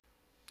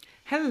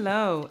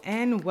Hello,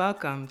 and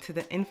welcome to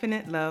the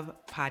Infinite Love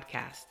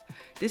Podcast.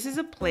 This is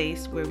a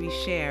place where we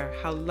share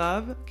how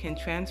love can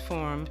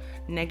transform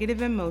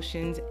negative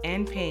emotions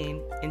and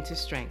pain into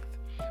strength.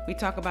 We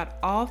talk about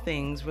all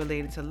things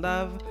related to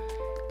love,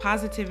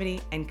 positivity,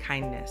 and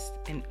kindness.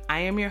 And I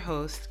am your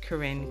host,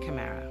 Corinne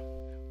Camara.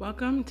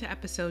 Welcome to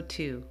episode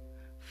 2,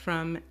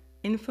 From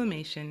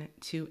Inflammation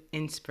to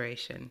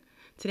Inspiration.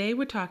 Today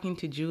we're talking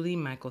to Julie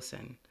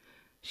Michelson.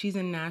 She's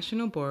a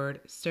National Board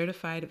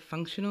Certified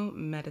Functional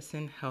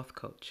Medicine Health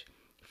Coach,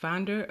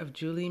 founder of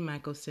Julie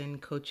Michelson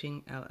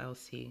Coaching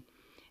LLC,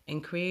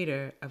 and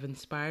creator of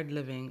Inspired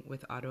Living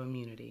with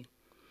Autoimmunity.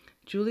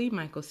 Julie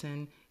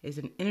Michelson is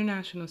an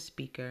international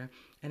speaker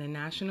and a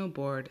National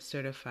Board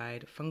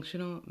Certified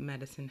Functional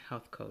Medicine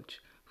Health Coach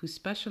who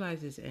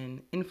specializes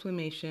in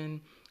inflammation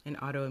and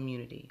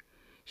autoimmunity.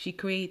 She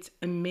creates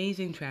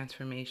amazing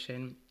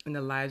transformation in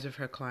the lives of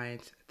her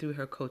clients through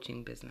her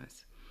coaching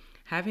business.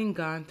 Having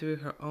gone through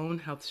her own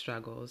health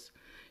struggles,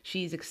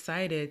 she's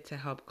excited to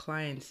help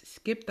clients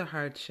skip the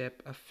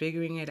hardship of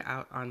figuring it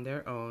out on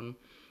their own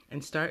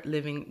and start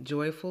living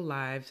joyful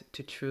lives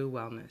to true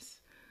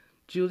wellness.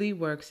 Julie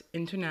works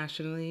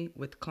internationally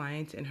with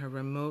clients in her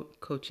remote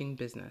coaching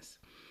business,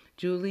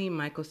 Julie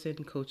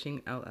Michelson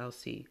Coaching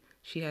LLC.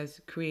 She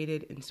has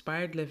created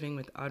Inspired Living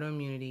with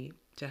Autoimmunity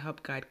to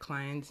help guide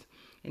clients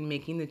in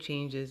making the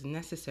changes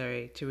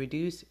necessary to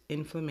reduce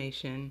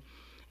inflammation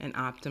and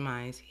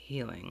optimize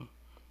healing.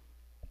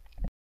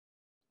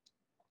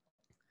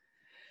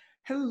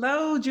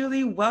 Hello,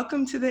 Julie.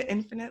 Welcome to the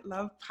Infinite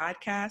Love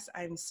Podcast.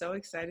 I'm so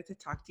excited to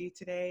talk to you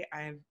today.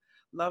 I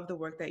love the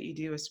work that you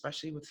do,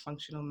 especially with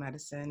functional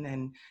medicine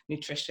and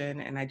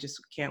nutrition, and I just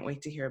can't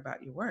wait to hear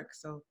about your work.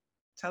 So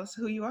tell us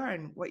who you are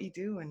and what you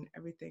do and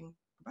everything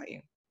about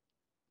you.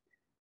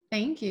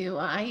 Thank you.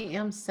 I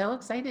am so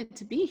excited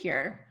to be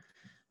here.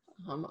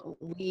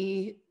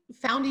 We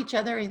found each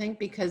other, I think,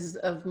 because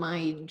of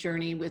my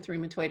journey with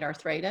rheumatoid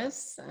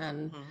arthritis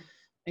and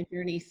my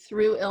journey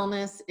through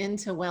illness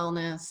into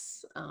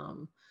wellness.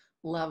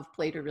 Love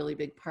played a really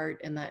big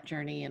part in that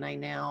journey, and I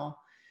now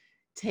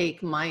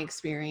take my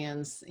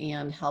experience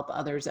and help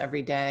others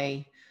every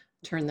day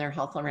turn their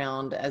health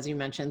around, as you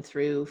mentioned,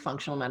 through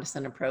functional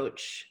medicine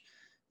approach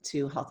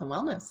to health and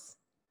wellness.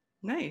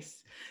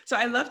 Nice. So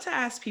I love to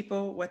ask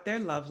people what their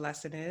love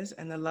lesson is,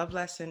 and the love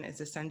lesson is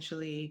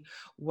essentially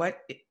what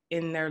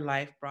in their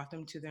life brought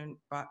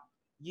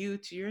you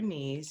to your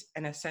knees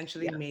and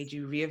essentially Yes. made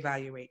you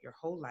reevaluate your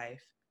whole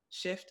life,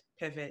 shift,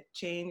 pivot,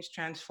 change,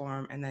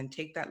 transform, and then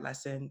take that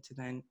lesson to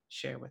then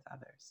share with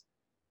others.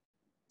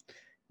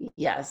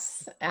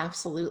 Yes,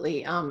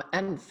 absolutely.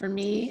 And for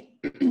me,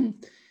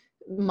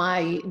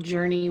 my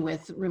journey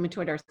with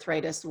rheumatoid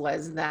arthritis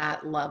was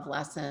that love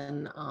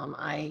lesson.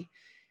 I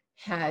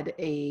had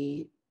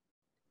a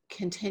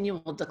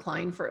continual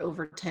decline for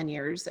over 10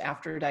 years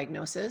after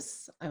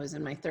diagnosis. I was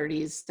in my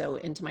 30s, so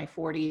into my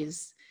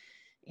 40s.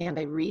 And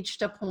I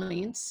reached a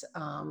point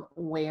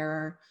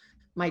where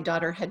my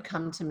daughter had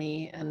come to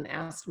me and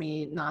asked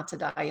me not to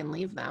die and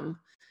leave them.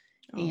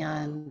 Oh,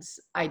 And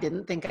I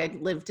didn't think I'd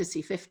live to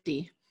see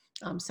 50.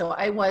 So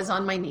I was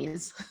on my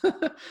knees.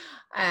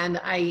 And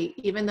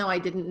even though I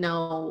didn't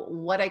know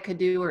what I could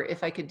do or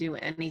if I could do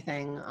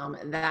anything,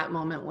 that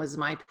moment was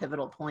my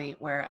pivotal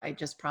point where I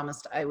just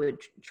promised I would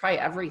try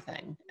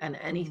everything and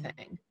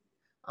anything.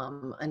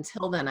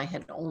 Until then, I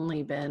had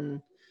only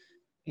been,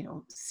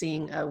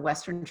 seeing a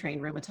Western trained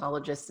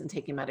rheumatologist and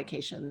taking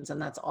medications.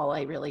 And that's all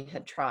I really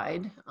had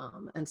tried.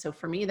 And so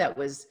for me, that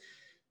was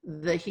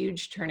the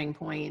huge turning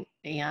point.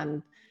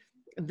 And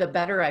the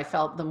better I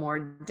felt, the more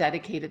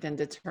dedicated and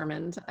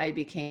determined I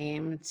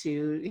became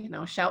to,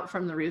 shout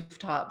from the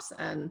rooftops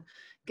and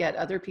get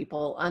other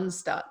people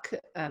unstuck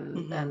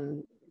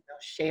and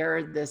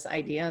share this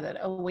idea that,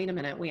 oh, wait a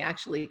minute, we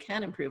actually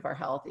can improve our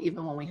health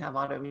even when we have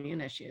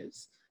autoimmune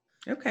issues.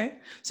 Okay.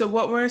 So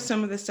what were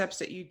some of the steps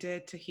that you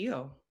did to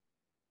heal?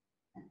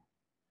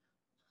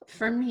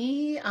 For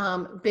me,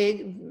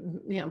 big,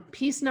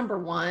 piece number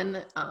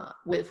one,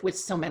 with which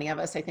so many of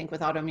us, I think,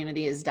 with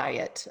autoimmunity is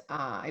diet.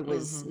 I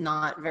was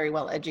not very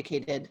well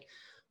educated.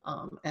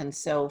 And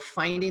so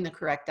finding the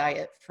correct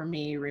diet for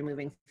me,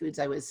 removing foods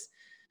I was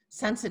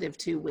sensitive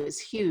to was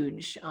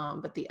huge.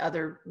 But the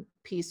other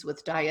piece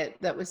with diet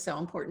that was so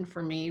important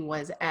for me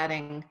was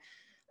adding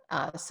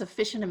a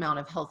sufficient amount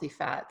of healthy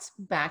fats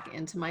back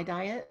into my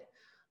diet.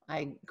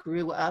 I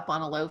grew up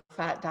on a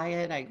low-fat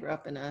diet. I grew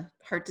up in a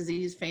heart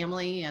disease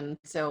family. And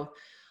so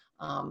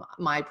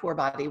my poor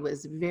body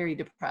was very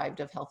deprived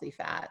of healthy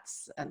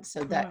fats. And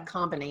so that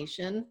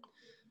combination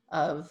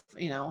of,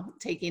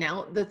 taking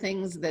out the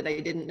things that I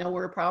didn't know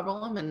were a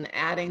problem and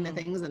adding the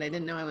things that I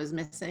didn't know I was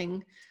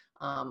missing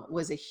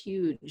was a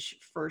huge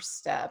first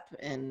step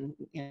in,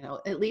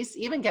 at least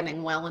even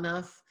getting well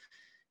enough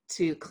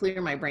to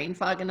clear my brain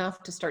fog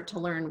enough to start to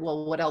learn,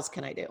 well, what else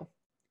can I do?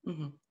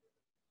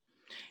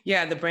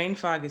 Yeah, the brain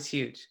fog is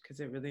huge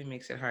because it really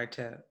makes it hard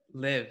to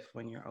live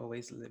when you're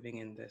always living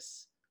in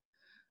this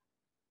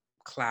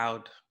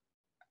cloud.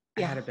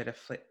 I had a bit of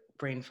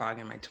brain fog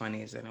in my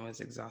 20s and it was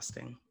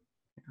exhausting.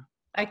 Yeah.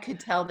 I could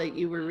tell that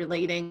you were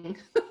relating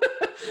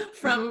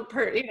from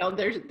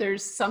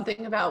there's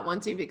something about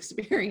once you've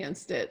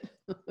experienced it.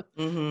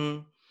 Hmm.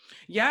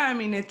 Yeah, I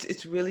mean,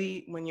 it's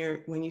really when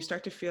you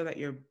start to feel that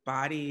your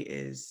body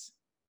is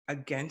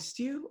against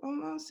you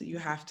almost, you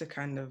have to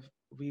kind of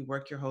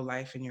rework your whole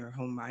life and your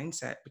whole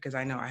mindset, because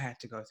I know I had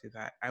to go through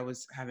that. I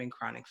was having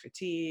chronic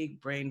fatigue,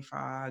 brain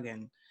fog,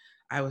 and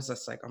I was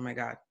just like, oh my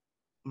God,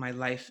 my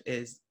life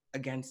is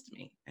against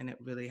me. And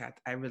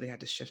I really had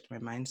to shift my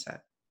mindset.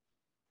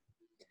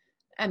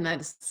 And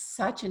that's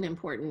such an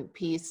important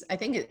piece. I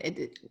think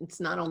it's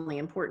not only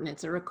important,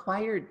 it's a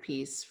required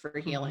piece for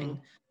Hmm.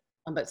 healing.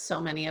 But so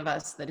many of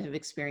us that have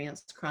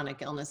experienced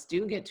chronic illness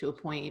do get to a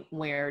point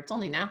where it's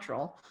only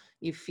natural.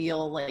 You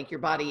feel like your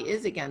body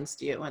is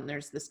against you, and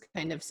there's this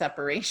kind of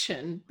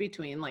separation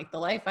between like the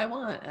life I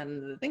want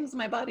and the things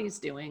my body's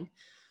doing.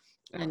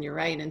 And you're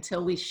right,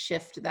 until we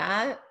shift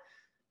that,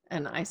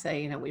 and I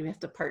say, we have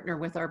to partner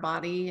with our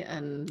body,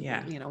 and,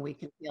 Yeah, we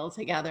can heal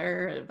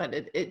together, but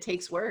it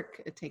takes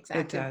work. It takes it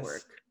active does.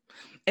 work.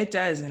 It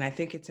does. And I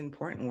think it's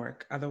important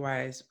work.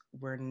 Otherwise,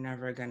 we're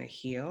never going to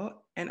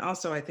heal. And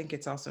also, I think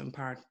it's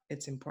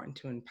important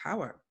to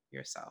empower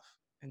yourself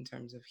in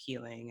terms of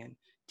healing and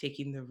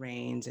taking the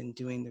reins and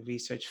doing the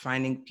research,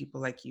 finding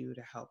people like you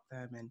to help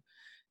them, and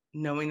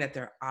knowing that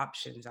there are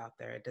options out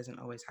there. It doesn't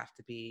always have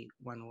to be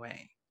one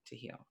way to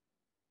heal.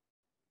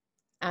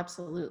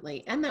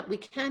 Absolutely. And that we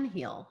can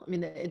heal. I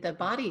mean, the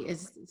body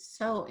is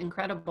so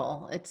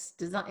incredible.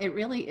 It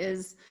really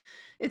is,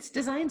 it's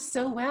designed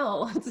so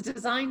well. It's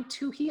designed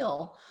to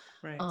heal.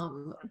 Right.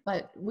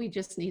 But we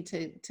just need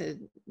to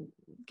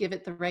give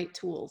it the right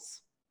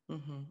tools.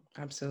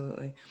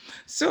 Absolutely.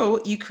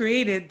 So you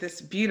created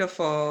this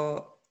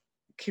beautiful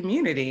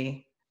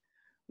community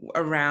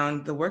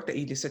around the work that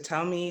you do. So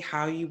tell me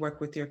how you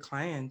work with your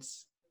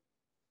clients.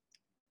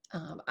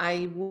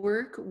 I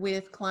work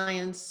with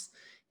clients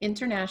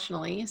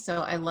internationally,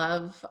 so I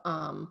love,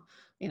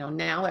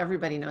 now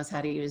everybody knows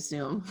how to use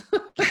Zoom.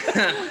 I've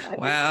been doing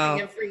Well,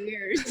 it for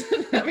years,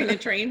 having to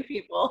train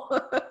people.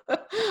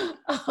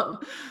 um,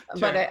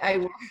 but sure.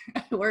 I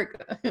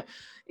work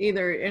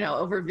either,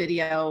 over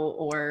video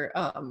or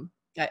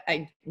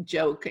I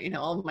joke,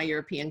 all of my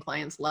European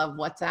clients love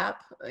WhatsApp.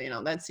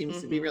 That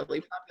seems to be Hmm.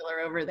 really popular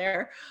over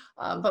there.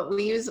 But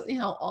we use,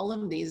 all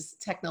of these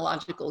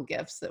technological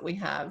gifts that we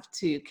have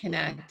to Hmm.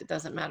 connect. It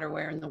doesn't matter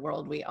where in the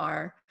world we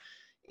are.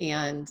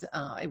 And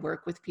I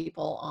work with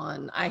people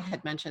I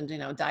had mentioned,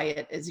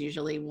 diet is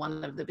usually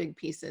one of the big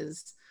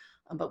pieces,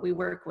 but we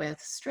work with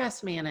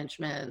stress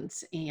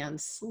management and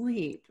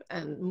sleep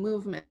and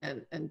movement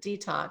and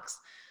detox,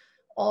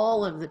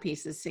 all of the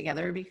pieces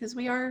together because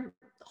we are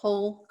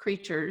whole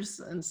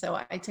creatures. And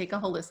so I take a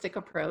holistic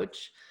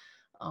approach.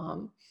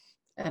 Um,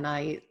 and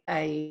I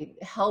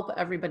help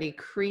everybody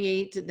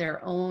create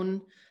their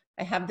own.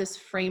 I have this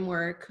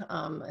framework,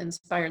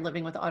 Inspired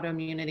Living with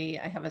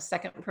Autoimmunity. I have a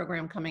second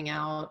program coming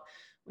out,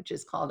 which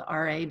is called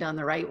RA Done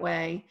the Right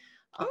Way.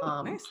 Oh,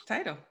 Um, nice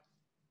title.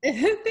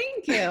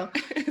 Thank you.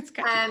 It's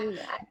catchy.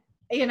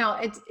 And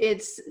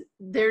it's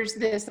there's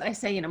this, I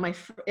say,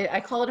 I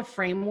call it a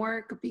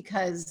framework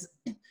because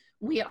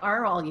we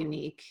are all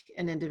unique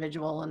and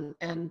individual,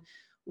 and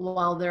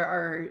while there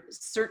are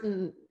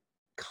certain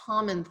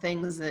common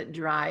things that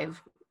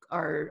drive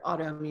our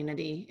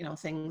autoimmunity,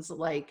 things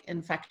like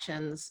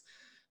infections,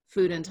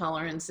 food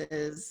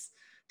intolerances,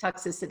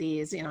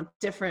 toxicities,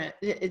 different,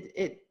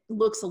 it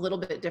looks a little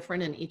bit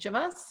different in each of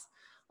us.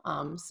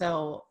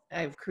 So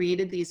I've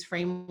created these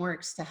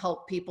frameworks to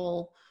help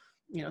people,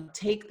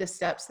 take the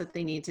steps that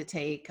they need to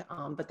take.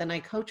 But then I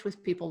coach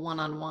with people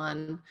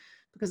one-on-one,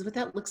 because what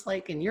that looks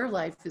like in your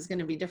life is going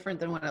to be different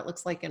than what it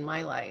looks like in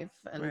my life.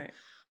 And Right.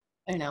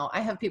 I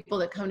have people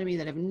that come to me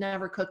that have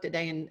never cooked a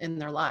day in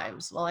their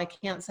lives. Well, I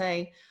can't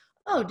say,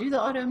 oh, do the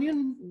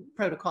autoimmune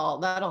protocol,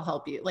 that'll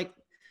help you. Like,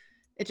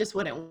 it just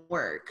wouldn't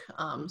work.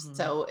 Hmm.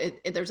 So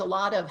there's a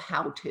lot of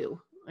how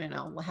to,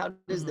 how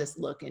does Hmm. this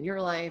look in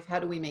your life? How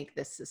do we make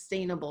this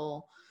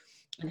sustainable?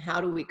 And how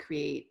do we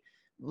create,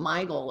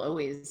 my goal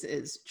always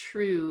is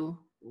true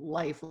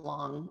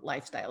lifelong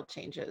lifestyle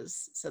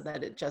changes so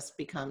that it just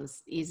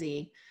becomes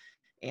easy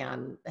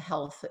and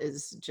health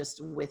is just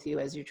with you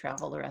as you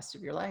travel the rest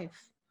of your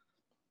life.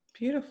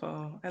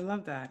 Beautiful. I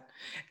love that.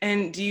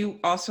 And do you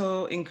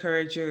also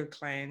encourage your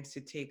clients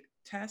to take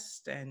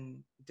tests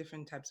and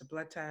different types of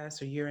blood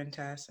tests or urine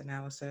tests,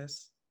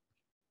 analysis?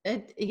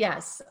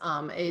 Yes,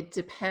 it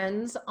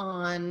depends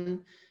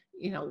on,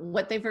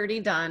 what they've already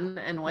done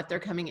and what they're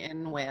coming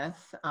in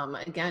with.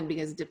 Again,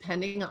 because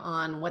depending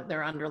on what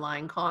their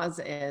underlying cause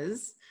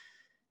is,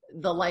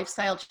 the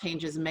lifestyle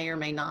changes may or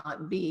may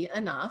not be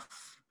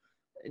enough,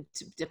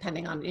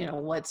 depending on,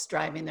 what's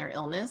driving their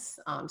illness.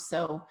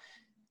 So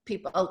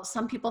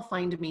some people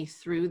find me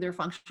through their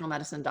functional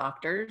medicine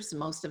doctors.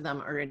 Most of them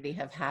already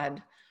have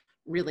had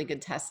really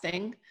good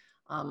testing.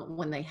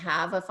 When they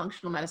have a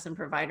functional medicine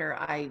provider,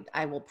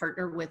 I will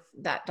partner with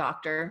that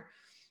doctor.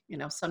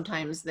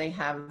 Sometimes they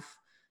have,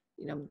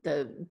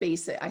 the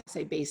basic, I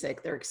say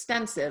basic, they're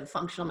extensive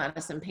functional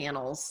medicine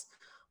panels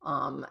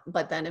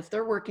But then if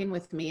they're working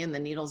with me and the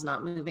needle's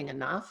not moving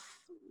enough,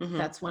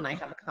 that's when I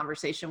have a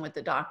conversation with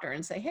the doctor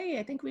and say, hey,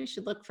 I think we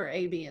should look for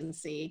A, B, and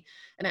C.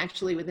 And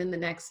actually within the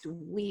next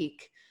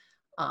week,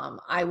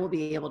 I will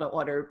be able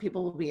to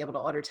people will be able to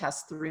order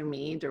tests through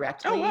me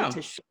directly. Oh, wow.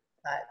 To show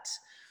that,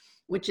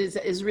 which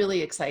is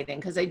really exciting,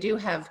 because I do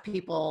have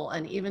people,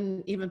 and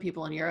even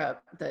people in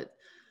Europe, that,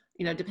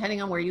 you know,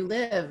 depending on where you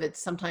live,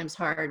 it's sometimes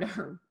hard.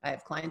 I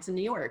have clients in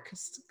New York,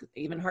 it's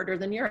even harder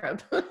than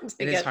Europe to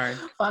get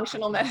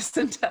functional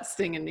medicine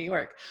testing in New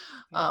York.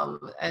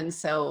 And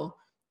so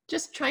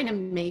just trying to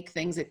make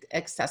things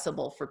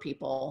accessible for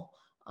people.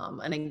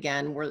 And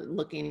again, we're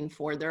looking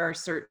for, there are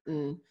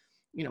certain,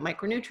 you know,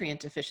 micronutrient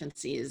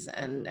deficiencies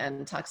and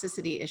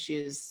toxicity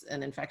issues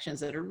and infections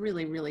that are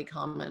really, really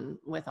common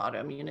with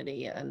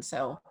autoimmunity. And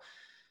so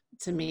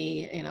to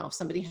me, you know, if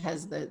somebody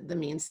has the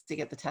means to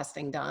get the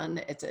testing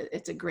done,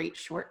 it's a great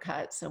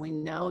shortcut. So we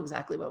know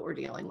exactly what we're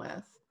dealing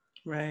with.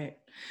 Right.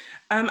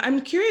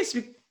 I'm curious,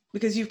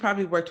 because you've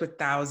probably worked with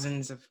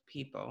thousands of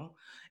people.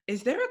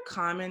 Is there a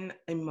common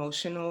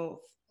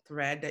emotional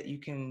thread that you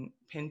can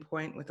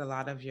pinpoint with a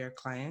lot of your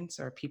clients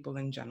or people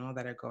in general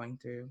that are going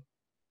through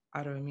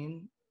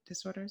autoimmune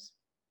disorders?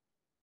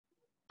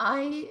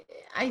 I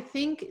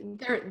think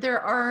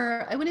there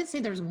are, I wouldn't say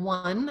there's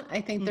one.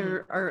 I think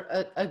there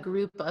are a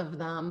group of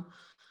them.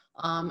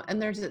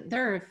 And there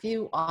are a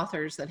few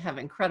authors that have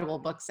incredible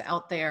books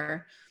out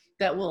there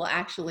that will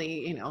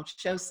actually, you know,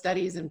 show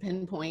studies and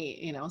pinpoint,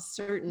 you know,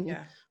 certain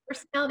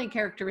personality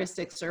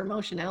characteristics or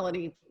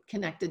emotionality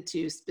connected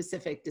to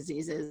specific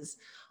diseases.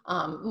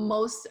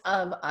 Most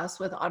of us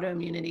with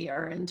autoimmunity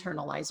are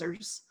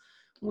internalizers.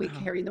 We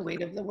carry the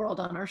weight of the world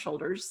on our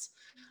shoulders.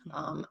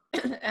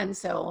 And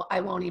so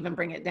I won't even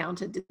bring it down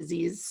to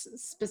disease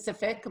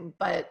specific,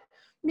 but,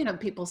 you know,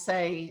 people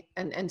say,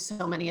 and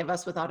so many of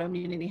us with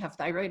autoimmunity have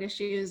thyroid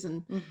issues,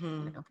 and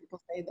you know,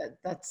 people say that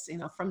that's, you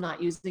know, from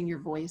not using your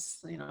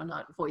voice, you know,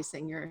 not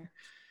voicing your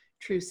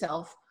true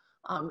self.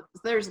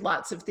 There's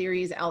lots of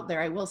theories out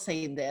there. I will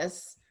say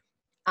this,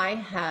 I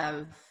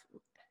have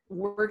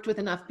worked with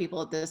enough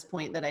people at this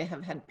point that I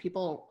have had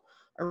people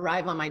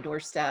arrive on my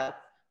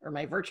doorstep or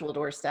my virtual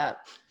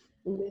doorstep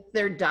with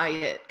their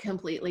diet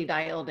completely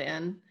dialed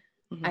in.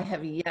 I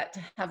have yet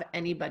to have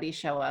anybody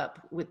show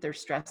up with their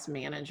stress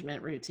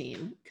management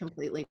routine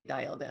completely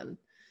dialed in.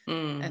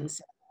 And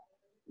so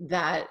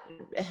that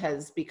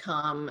has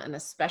become, and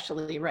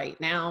especially right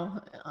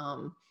now,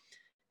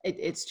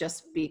 it's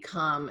just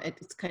become,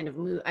 it's kind of,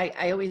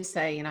 I always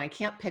say, you know, I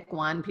can't pick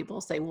one.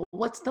 People say, well,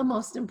 what's the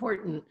most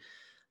important?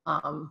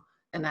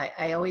 And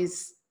I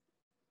always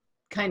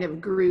kind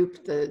of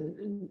group the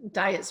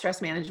diet,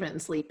 stress management,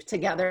 and sleep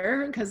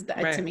together, because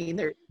to me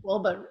they're equal.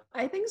 But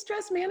I think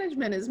stress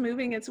management is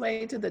moving its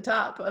way to the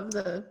top of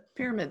the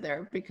pyramid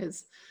there,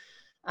 because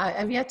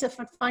I've yet to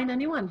find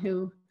anyone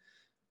who,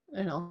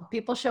 you know,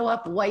 people show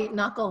up white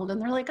knuckled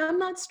and they're like, I'm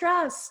not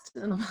stressed.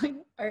 And I'm like,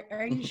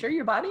 are you sure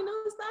your body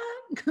knows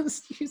that?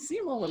 Because you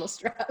seem a little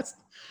stressed.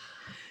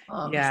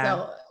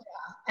 So,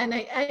 and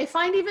I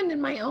find even in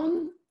my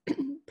own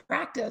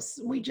practice,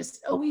 we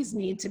just always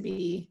need to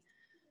be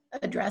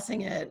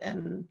addressing it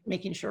and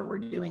making sure we're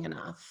doing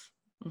enough.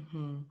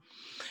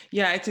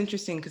 Yeah, it's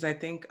interesting, because I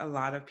think a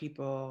lot of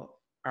people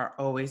are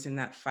always in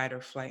that fight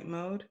or flight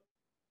mode,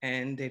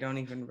 and they don't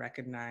even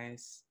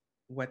recognize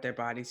what their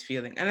body's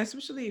feeling. And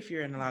especially if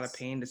you're in a lot of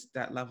pain,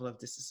 that level of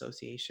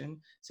disassociation.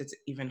 So it's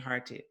even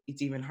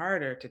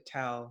harder to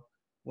tell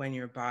when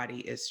your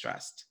body is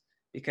stressed,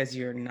 because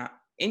you're not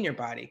in your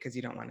body, because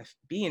you don't want to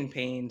be in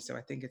pain. So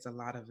I think it's a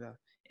lot of the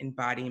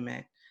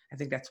embodiment. I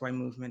think that's why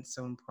movement's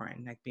so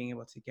important, like being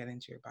able to get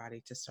into your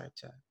body to start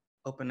to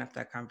open up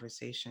that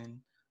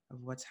conversation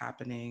of what's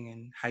happening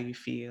and how you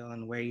feel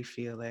and where you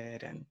feel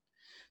it. And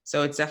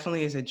so it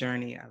definitely is a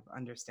journey of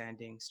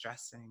understanding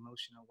stress and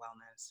emotional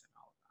wellness and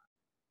all of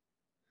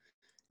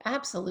that.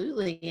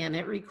 Absolutely. And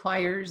it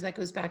requires, that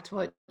goes back to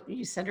what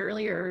you said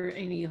earlier,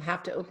 and you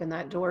have to open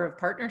that door of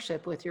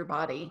partnership with your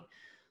body,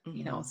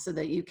 you know, so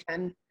that you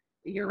can,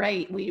 you're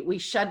right, we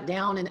shut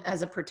down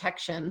as a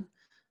protection.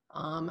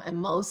 And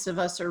most of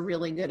us are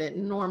really good at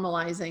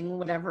normalizing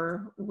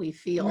whatever we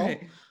feel.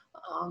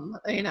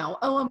 You know,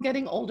 oh, I'm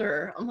getting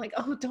older. I'm like,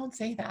 oh, don't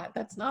say that.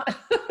 That's not,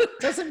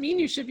 doesn't mean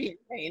you should be in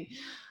pain.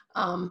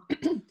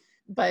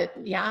 But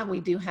yeah, we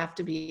do have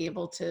to be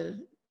able to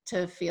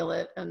feel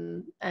it.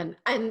 And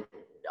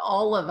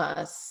all of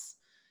us,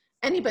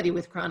 anybody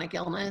with chronic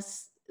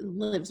illness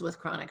lives with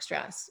chronic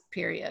stress,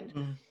 period.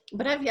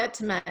 But I've yet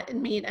to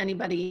meet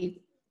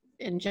anybody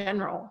in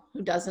general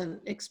who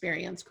doesn't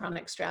experience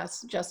chronic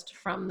stress just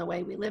from the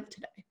way we live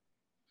today.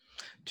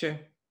 True.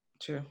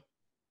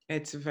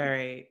 It's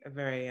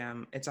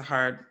it's a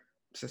hard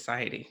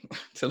society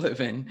to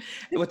live in.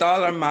 With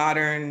all our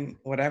modern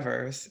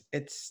whatevers,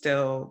 it's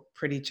still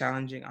pretty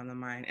challenging on the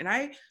mind. And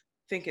I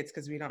think it's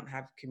because we don't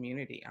have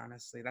community,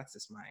 honestly. That's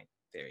just my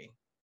theory.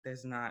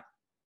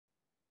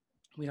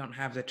 We don't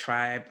have the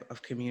tribe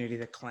of community,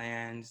 the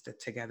clans, the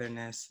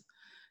togetherness,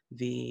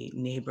 the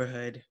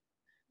neighborhood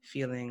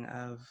feeling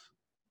of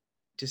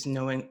just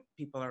knowing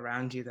people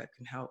around you that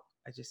can help.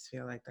 I just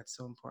feel like that's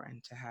so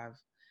important to have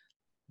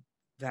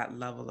that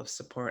level of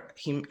support.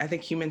 I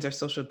think humans are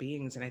social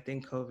beings, and I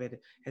think COVID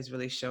has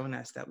really shown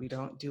us that we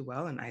don't do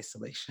well in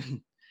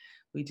isolation.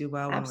 We do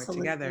well when we're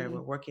together, we're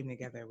Absolutely. working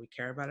together, we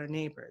care about our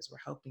neighbors, we're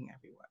helping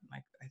everyone.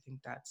 Like, I think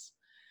that's,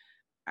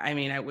 I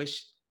mean,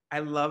 I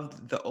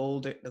loved the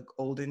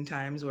olden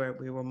times where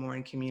we were more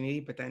in community,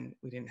 but then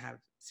we didn't have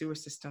sewer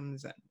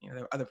systems and, you know,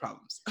 there were other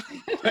problems.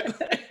 But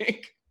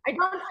like,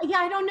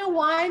 I don't know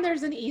why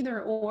there's an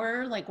either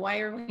or. Like, why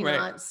are we right.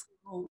 not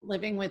still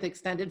living with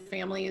extended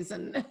families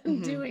and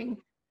Mm-hmm. doing,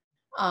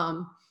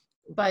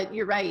 but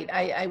you're right.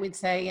 I would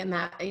say in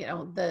that, you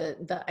know,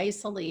 the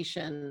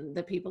isolation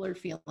that people are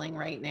feeling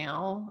right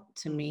now,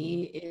 to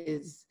me,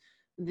 is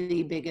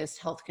the biggest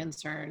health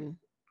concern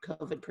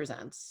COVID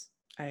presents.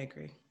 I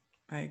agree.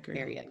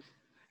 Period.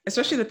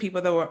 Especially the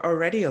people that were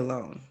already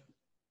alone.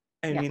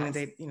 I mean, Yes.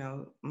 they, you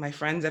know, my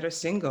friends that are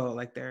single,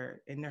 like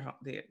they're in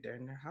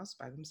their house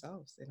by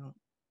themselves. They don't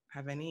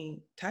have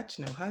any touch,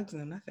 no hugs,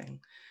 no nothing.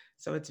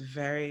 So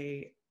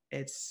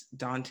it's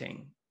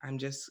daunting. I'm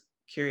just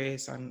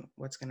curious on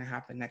what's going to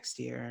happen next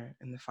year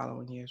and the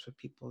following years with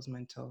people's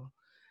mental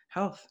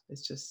health.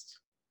 It's just,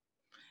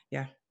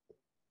 yeah.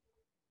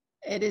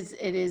 It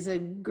is a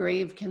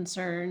grave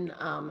concern.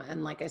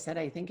 And like I said,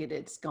 I think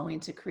it's going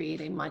to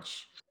create a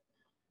much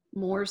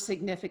more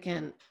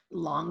significant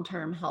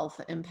long-term health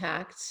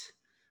impact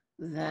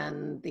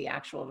than the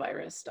actual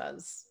virus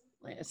does.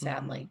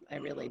 Sadly, I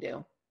really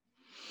do.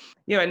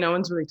 Yeah, no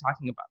one's really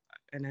talking about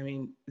that. And I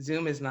mean,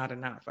 Zoom is not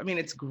enough. I mean,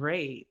 it's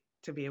great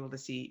to be able to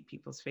see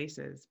people's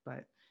faces,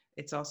 but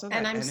it's also that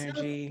And I'm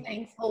energy. so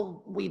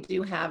thankful we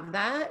do have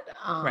that.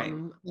 Right.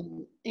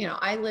 And, you know,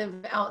 I live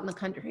out in the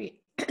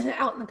country,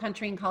 out in the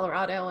country in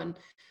Colorado, and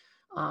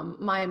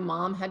my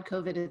mom had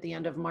COVID at the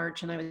end of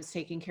March, and I was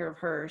taking care of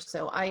her.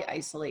 So I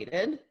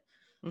isolated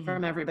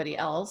from everybody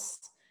else,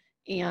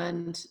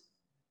 and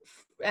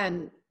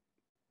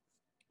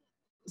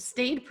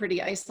stayed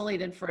pretty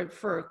isolated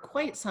for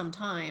quite some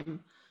time.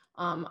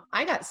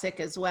 I got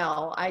sick as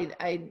well.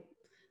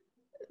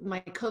 My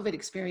COVID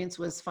experience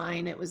was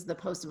fine. It was the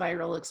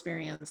post-viral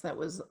experience that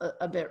was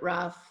a bit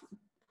rough,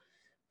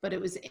 but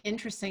it was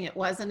interesting. It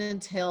wasn't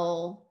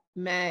until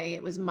May,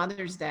 it was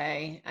Mother's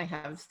Day. I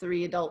have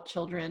 3 adult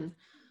children.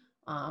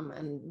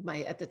 And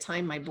at the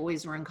time, my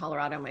boys were in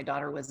Colorado, my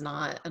daughter was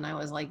not. And I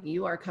was like,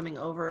 you are coming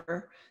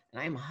over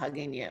and I'm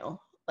hugging you.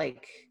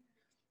 Like,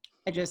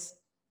 I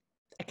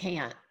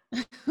can't,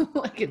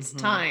 like, it's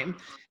time.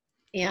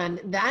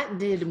 And that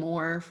did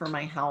more for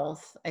my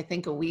health. I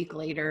think a week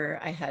later,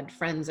 I had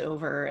friends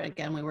over.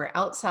 Again, we were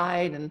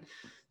outside and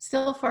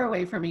still far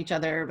away from each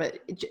other, but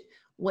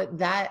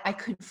I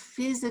could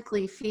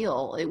physically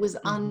feel, it was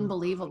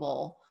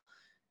unbelievable.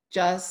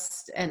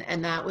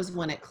 And that was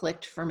when it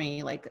clicked for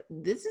me. Like,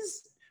 this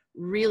is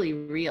really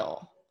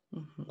real.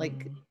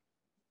 Like,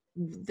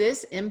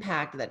 this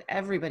impact that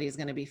everybody's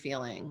going to be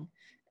feeling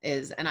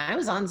and I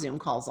was on Zoom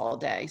calls all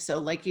day. So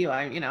like you,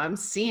 I'm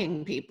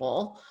seeing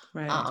people,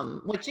 right.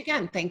 Which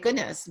again, thank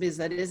goodness, because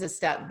that is a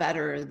step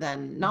better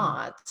than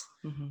not.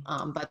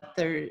 But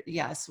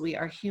yes, we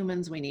are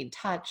humans. We need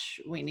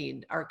touch. We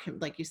need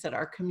like you said,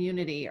 our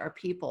community, our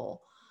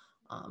people.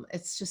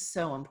 It's just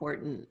so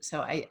important.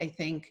 So I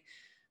think,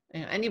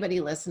 anybody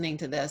listening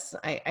to this,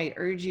 I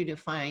urge you to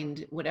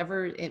find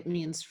whatever it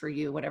means for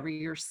you, whatever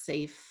your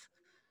safe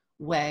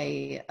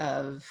way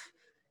of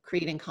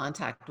creating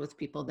contact with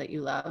people that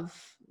you love,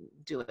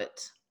 do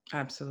it.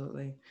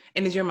 Absolutely.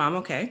 And is your mom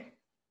okay?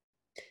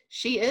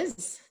 She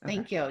is. Okay.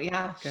 Thank you.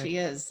 Yeah, good. She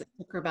is. It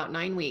took her about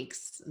 9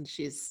 weeks, and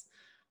she's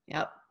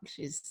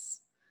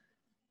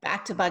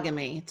back to bugging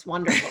me. It's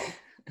wonderful.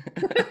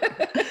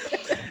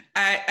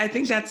 I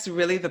think that's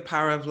really the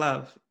power of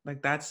love.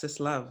 Like, that's just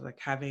love, like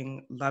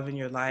having love in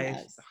your life,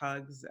 yes.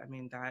 Hugs. I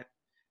mean,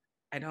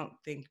 I don't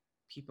think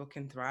people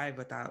can thrive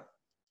without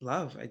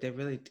love. They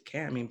really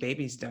can't. I mean,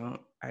 babies don't.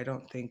 I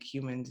don't think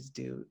humans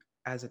do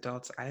as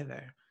adults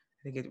either.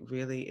 I think it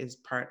really is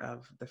part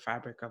of the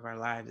fabric of our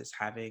lives, is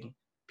having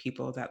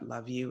people that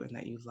love you and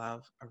that you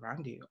love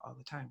around you all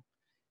the time.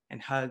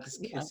 And hugs,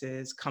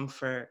 kisses,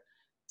 comfort,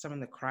 someone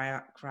to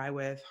cry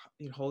with,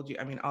 hold you.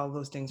 I mean, all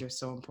those things are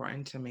so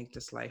important to make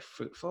this life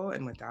fruitful.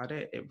 And without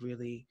it, it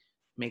really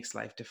makes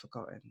life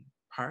difficult and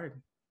hard.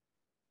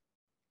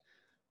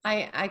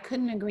 I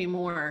couldn't agree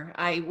more.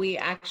 We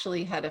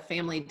actually had a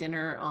family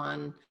dinner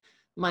on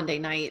Monday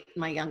night.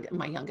 My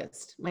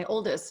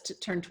oldest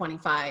turned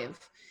 25,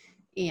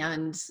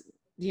 and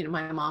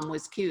my mom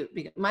was cute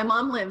because my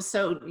mom lives.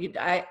 So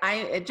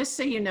I just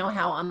so you know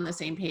how on the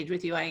same page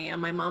with you I am.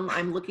 My mom,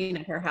 I'm looking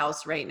at her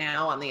house right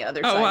now on the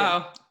other side. Oh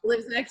wow!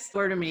 Lives next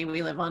door to me.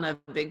 We live on a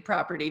big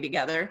property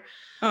together.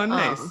 Oh,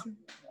 nice.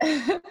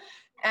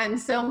 And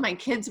so my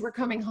kids were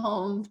coming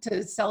home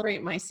to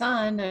celebrate my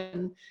son,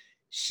 and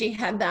she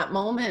had that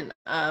moment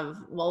of,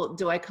 well,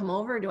 do I come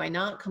over? Do I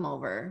not come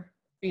over?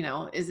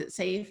 Is it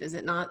safe? Is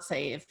it not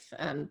safe?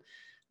 And,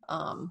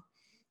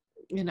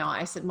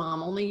 I said,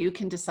 Mom, only you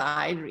can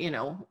decide,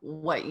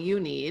 what you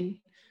need.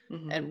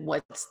 Mm-hmm. and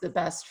what's the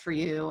best for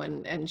you.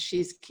 And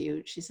she's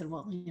cute. She said,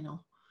 well,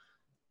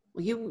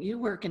 well, you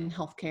work in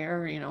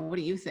healthcare, what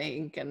do you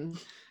think?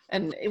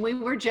 And we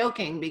were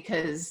joking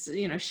because,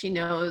 she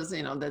knows,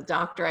 the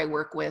doctor I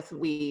work with,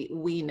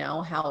 we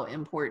know how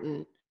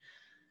important,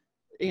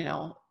 you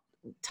know,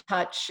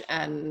 touch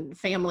and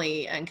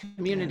family and Yeah.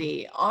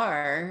 community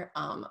are.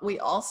 We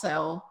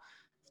also,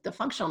 the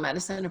functional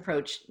medicine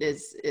approach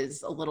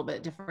is a little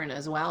bit different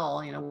as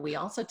well. We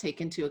also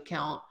take into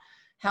account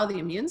how the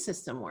immune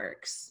system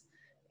works.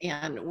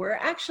 And we're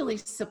actually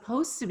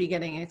supposed to be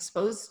getting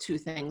exposed to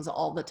things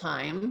all the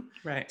time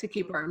Right. to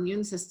keep our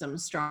immune system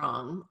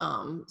strong.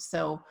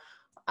 So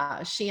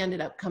she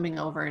ended up coming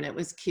over, and it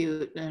was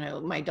cute.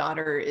 My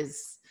daughter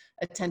is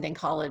attending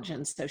college,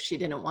 and so she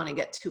didn't want to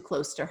get too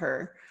close to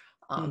her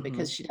Mm-hmm.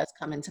 because she does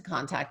come into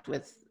contact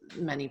with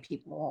many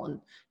people.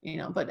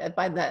 And but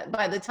by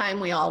the time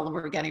we all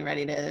were getting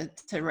ready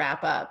to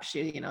wrap up,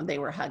 they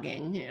were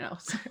hugging,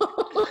 so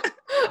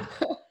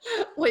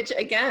which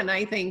again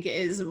I think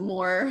is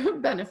more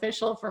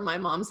beneficial for my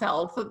mom's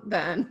health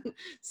than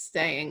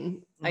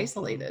staying Mm-hmm.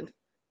 isolated,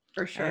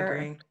 for I sure.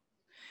 agree.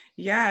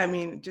 Yeah, I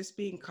mean, just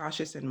being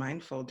cautious and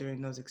mindful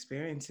during those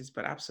experiences,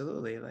 but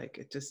absolutely, like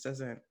it just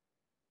doesn't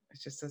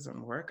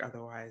work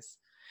otherwise.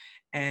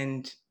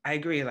 And I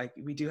agree, like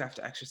we do have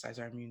to exercise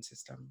our immune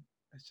system.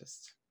 It's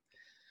just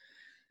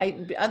it's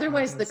how it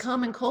Otherwise the is.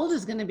 common cold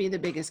is going to be the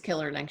biggest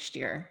killer next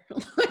year.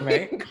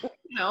 Right? Like,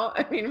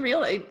 I mean,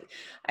 really,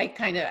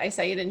 I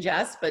say it in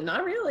jest, but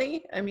not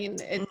really. I mean,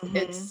 Mm-hmm.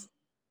 it's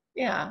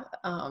yeah.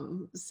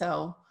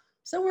 So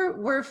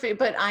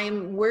but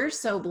we're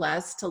so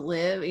blessed to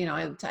live.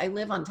 I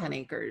live on 10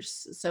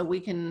 acres, so we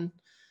can.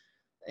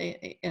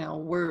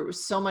 We're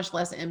so much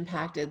less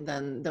impacted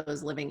than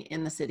those living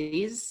in the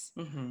cities.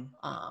 Mm-hmm.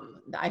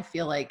 I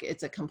feel like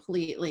it's a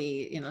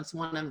completely, it's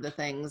one of the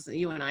things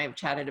you and I have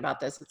chatted about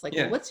this. It's like,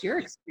 well, Yeah. what's your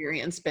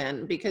experience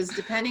been? Because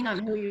depending on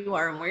who you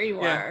are and where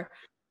you Yeah. are,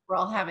 we're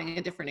all having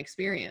a different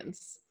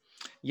experience.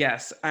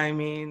 Yes. I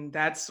mean,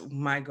 that's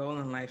my goal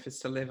in life is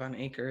to live on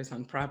acres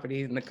on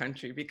property in the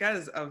country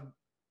because of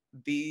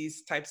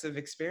these types of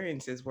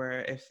experiences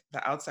where if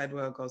the outside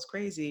world goes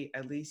crazy,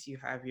 at least you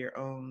have your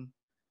own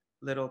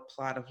little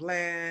plot of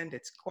land.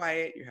 It's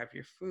quiet. You have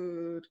your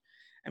food.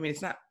 I mean,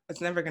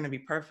 it's never going to be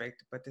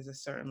perfect, but there's a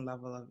certain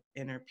level of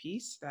inner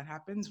peace that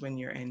happens when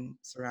you're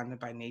surrounded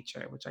by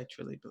nature, which I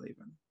truly believe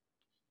in.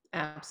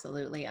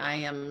 Absolutely. I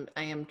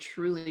am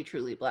truly,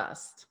 truly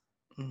blessed.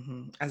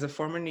 As a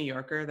former New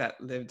Yorker that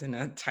lived in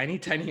a tiny,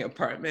 tiny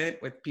apartment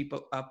with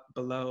people up,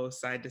 below,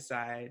 side to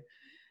side,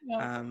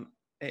 Yeah. um,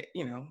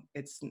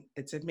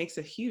 it makes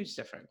a huge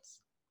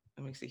difference.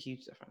 It makes a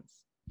huge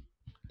difference.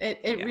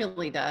 It Yeah.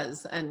 really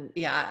does. And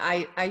yeah,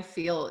 I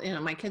feel,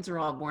 my kids are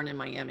all born in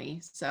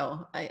Miami,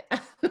 so I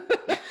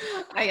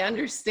I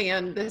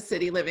understand the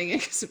city living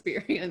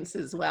experience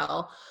as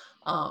well.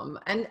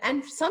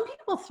 And some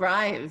people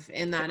thrive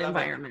in I that love it.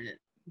 environment.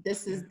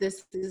 This Yeah. is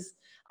this is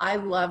I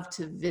love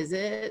to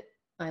visit.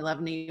 I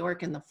love New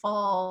York in the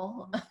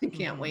fall. I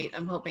can't Hmm. wait.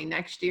 I'm hoping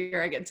next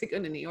year I get to go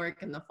to New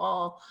York in the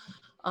fall.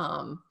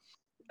 Um,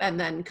 and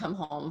then come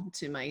home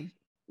to my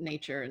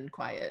nature and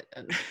quiet.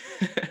 And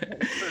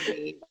for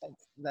me,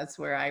 that's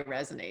where I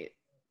resonate.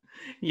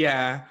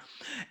 Yeah.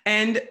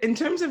 And in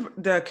terms of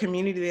the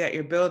community that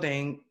you're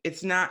building,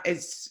 is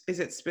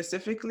it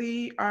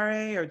specifically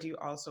RA or do you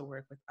also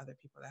work with other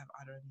people that have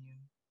autoimmune?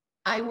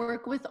 I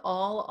work with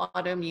all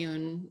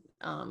autoimmune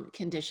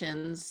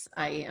conditions.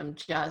 I am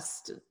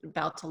just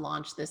about to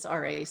launch this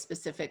RA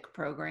specific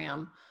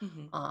program.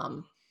 Hmm.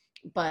 Um,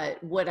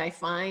 but what I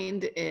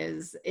find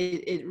is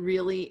it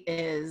really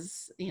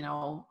is,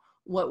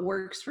 what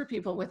works for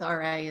people with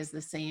RA is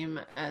the same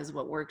as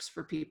what works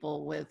for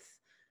people with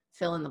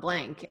fill in the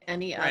blank,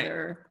 any Right.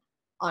 other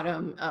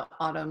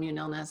autoimmune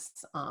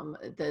illness.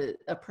 The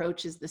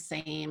approach is the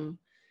same.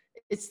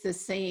 It's the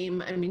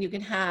same. I mean, you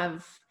could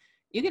have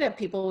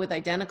people with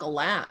identical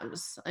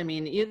labs. I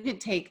mean, you could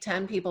take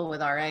 10 people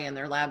with RA and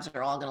their labs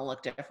are all going to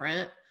look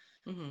different.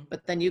 Hmm.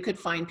 But then you could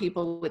find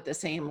people with the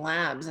same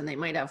labs and they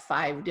might have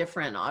 5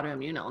 different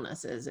autoimmune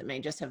illnesses. It may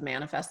just have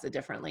manifested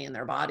differently in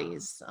their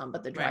bodies,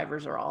 but the Right.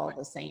 drivers are all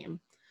the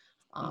same.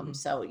 Hmm.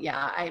 So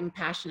yeah, I'm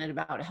passionate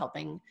about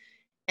helping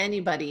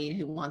anybody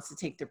who wants to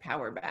take their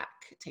power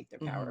back, take their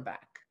power Hmm.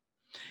 back.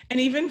 And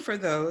even for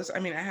those, I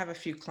mean, I have a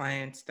few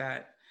clients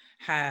that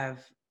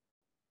have,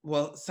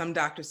 well, some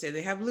doctors say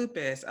they have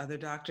lupus, other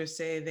doctors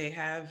say they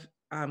have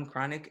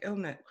chronic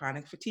illness,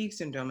 chronic fatigue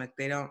syndrome. Like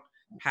they don't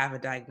have a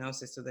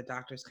diagnosis, so the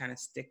doctors kind of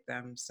stick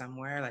them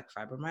somewhere, like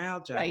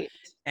fibromyalgia, Right,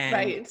 and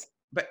right.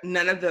 but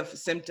none of the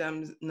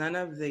symptoms, none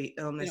of the You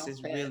don't illnesses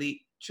fit.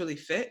 really truly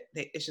fit.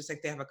 It's just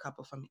like they have a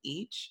couple from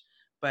each,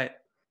 but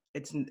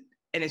it's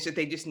just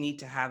they just need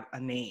to have a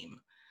name.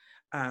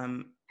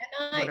 Um,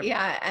 what a,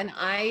 Yeah, and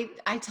I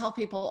tell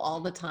people all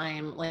the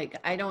time, like,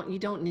 you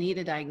don't need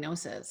a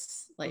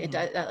diagnosis. Like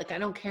mhm, like I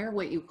don't care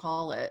what you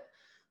call it.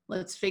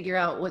 Let's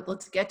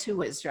get to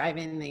what's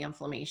driving the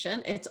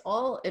inflammation. It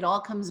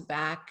all comes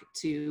back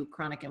to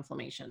chronic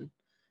inflammation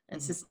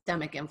and mhm,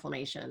 systemic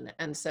inflammation.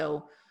 And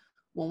so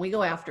When we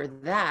go after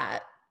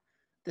that,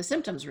 the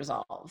symptoms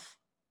resolve.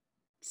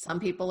 Some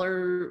people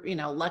are,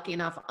 lucky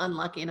enough,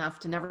 unlucky enough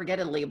to never get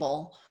a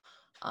label.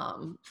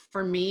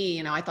 For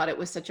me, I thought it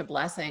was such a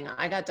blessing.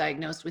 I got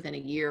diagnosed within a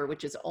year,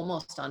 which is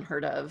almost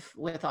unheard of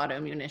with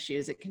autoimmune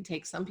issues. It can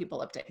take some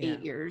people up to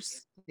 8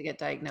 years to get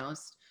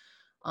diagnosed.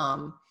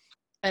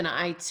 And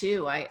I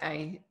too,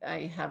 I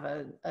have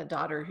a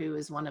daughter who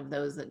is one of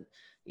those that,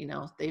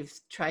 they've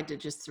tried to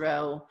just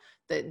throw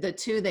the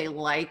two they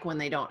like when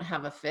they don't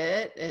have a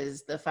fit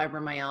is the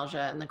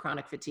fibromyalgia and the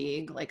chronic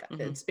fatigue. Like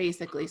it's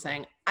basically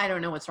saying, I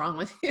don't know what's wrong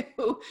with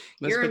you.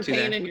 You're in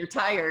pain and you're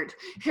tired.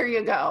 Here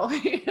you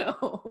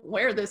go.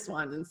 Wear this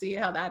one and see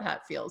how that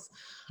hat feels.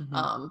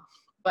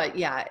 But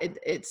yeah,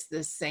 it's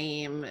the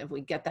same. If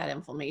we get that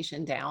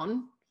inflammation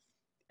down,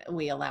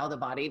 we allow the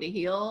body to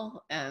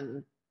heal,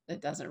 and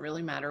it doesn't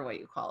really matter what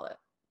you call it.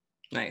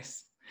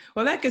 Nice.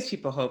 Well, that gives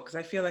people hope, because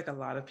I feel like a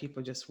lot of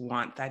people just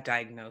want that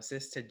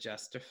diagnosis to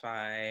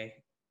justify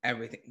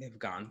everything they've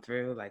gone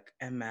through, like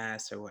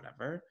MS or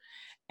whatever.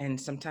 And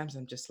sometimes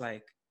I'm just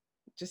like,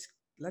 just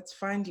let's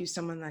find you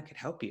someone that could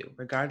help you,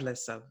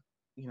 regardless of,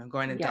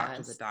 going to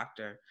doctor to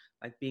doctor,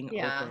 like being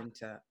open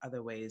to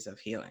other ways of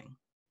healing.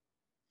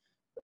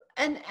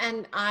 And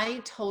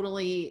I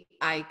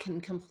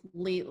can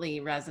completely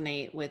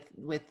resonate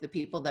with the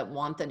people that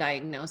want the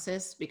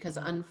diagnosis, because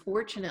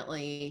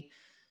unfortunately,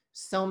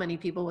 so many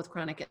people with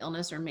chronic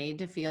illness are made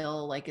to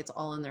feel like it's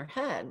all in their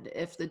head.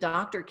 If the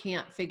doctor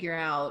can't figure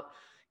out,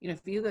 if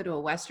you go to a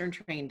Western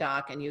trained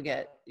doc and you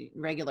get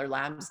regular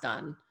labs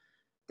done,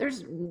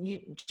 there's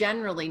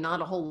generally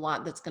not a whole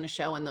lot that's going to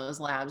show in those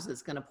labs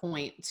that's going to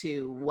point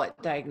to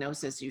what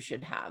diagnosis you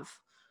should have.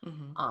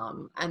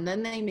 And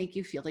then they make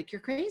you feel like you're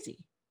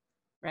crazy,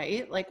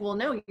 right? Like, well,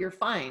 no, you're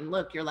fine.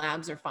 Look, your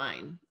labs are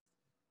fine.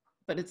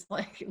 But it's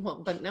like, well,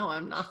 but no,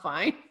 I'm not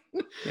fine.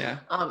 Yeah.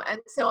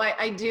 And so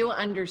I do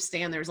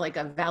understand there's like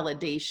a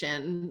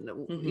validation,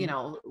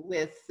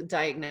 with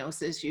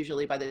diagnosis.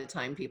 Usually by the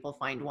time people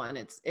find one,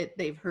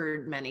 they've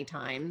heard many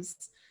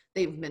times,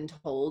 they've been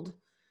told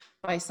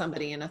by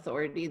somebody in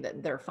authority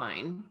that they're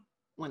fine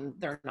when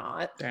they're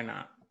not. They're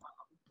not.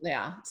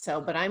 Yeah. So,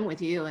 but I'm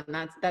with you.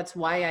 And that's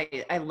why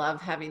I love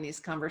having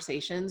these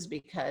conversations,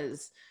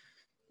 because,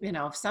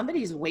 if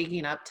somebody's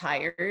waking up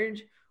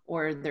tired,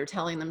 or they're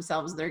telling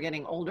themselves they're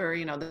getting older,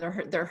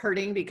 they're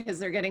hurting because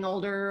they're getting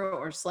older,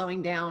 or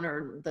slowing down,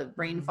 or the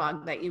brain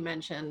fog that you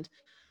mentioned.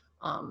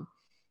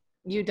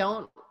 You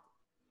don't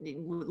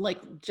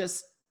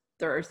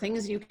there are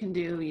things you can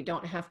do. You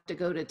don't have to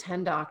go to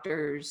 10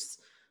 doctors.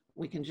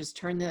 We can just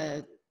turn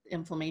the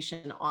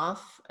inflammation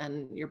off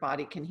and your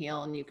body can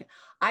heal. And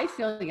I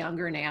feel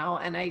younger now.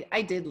 And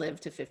I did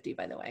live to 50,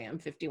 by the way. I'm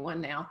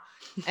 51 now.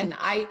 And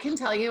I can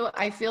tell you,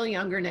 I feel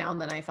younger now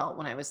than I felt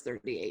when I was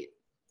 38.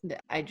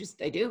 I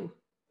do.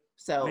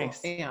 So,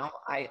 nice.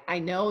 I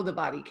know the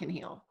body can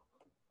heal.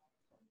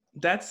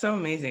 That's so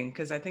amazing,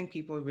 because I think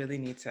people really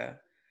need to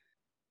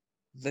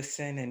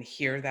listen and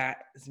hear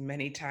that as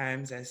many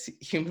times as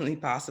humanly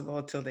possible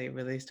until they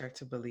really start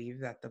to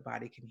believe that the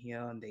body can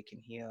heal and they can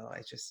heal.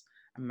 It's just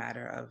a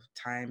matter of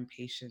time,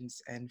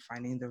 patience, and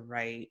finding the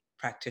right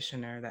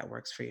practitioner that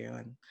works for you.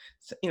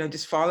 And,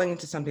 just falling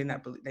into something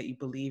that you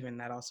believe in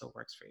that also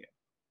works for you.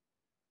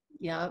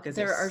 Yeah,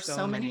 there are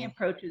so many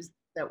approaches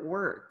that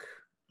work,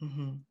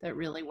 that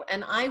really work.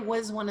 And I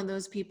was one of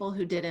those people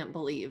who didn't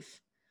believe,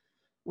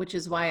 which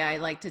is why I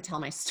like to tell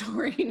my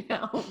story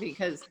now,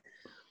 because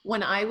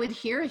when I would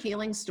hear a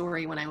healing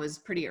story when I was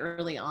pretty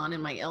early on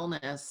in my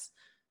illness,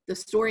 the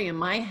story in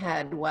my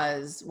head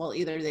was, well,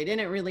 either they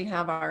didn't really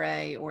have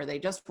RA, or they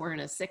just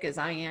weren't as sick as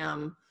I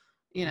am,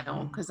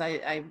 because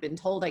I've been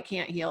told I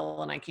can't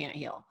heal and I can't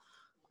heal.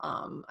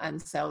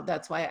 And so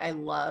that's why I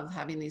love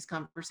having these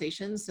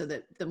conversations, so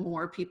that the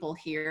more people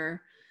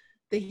hear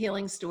the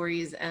healing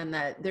stories, and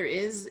that there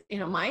is,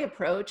 my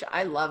approach,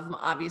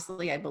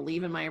 obviously I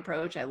believe in my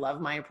approach. I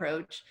love my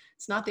approach.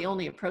 It's not the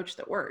only approach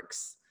that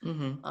works.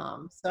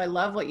 So I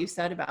love what you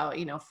said about,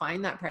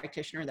 find that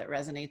practitioner that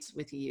resonates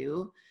with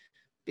you,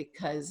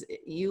 because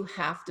you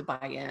have to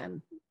buy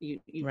in. You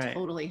right.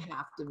 Totally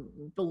have to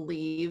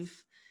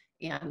believe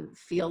and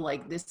feel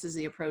like this is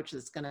the approach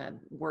that's going to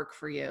work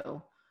for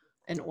you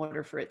in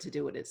order for it to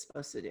do what it's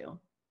supposed to do.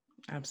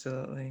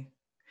 Absolutely.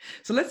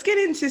 So let's get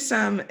into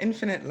some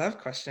infinite love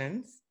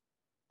questions.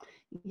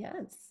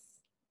 Yes.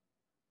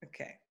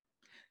 Okay.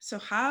 So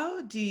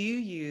how do you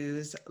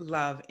use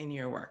love in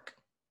your work?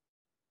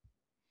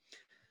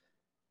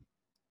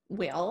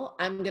 Well,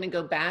 I'm going to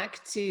go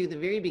back to the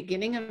very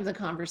beginning of the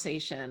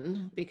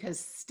conversation, because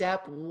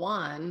step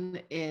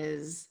one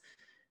is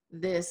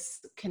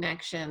this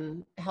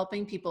connection,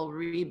 helping people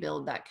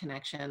rebuild that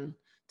connection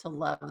to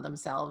love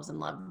themselves and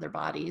love their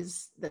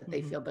bodies that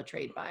they feel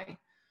betrayed by.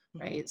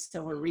 Right.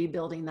 So we're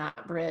rebuilding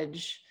that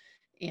bridge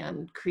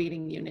and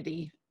creating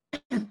unity.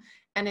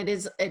 And it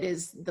is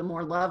the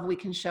more love we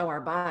can show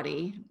our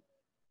body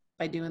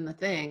by doing the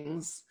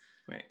things,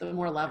 right, the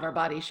more love our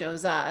body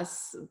shows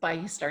us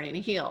by starting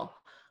to heal.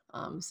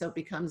 So it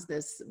becomes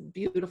this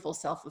beautiful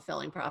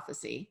self-fulfilling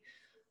prophecy.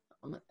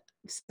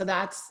 So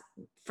that's,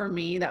 for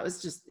me, that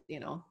was just,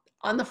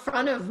 on the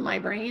front of my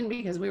brain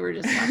because we were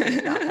just talking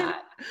about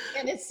that.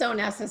 And it's so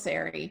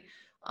necessary.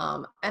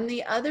 And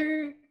the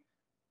other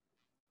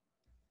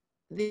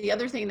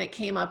thing that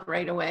came up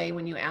right away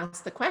when you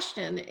asked the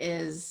question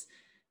is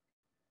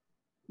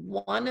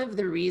one of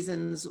the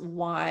reasons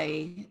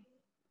why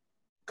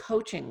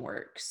coaching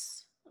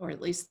works, or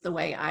at least the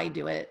way I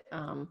do it.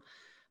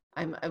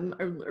 I'm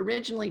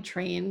originally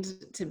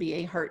trained to be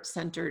a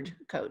heart-centered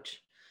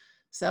coach.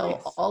 So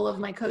Nice. all of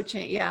my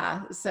coaching,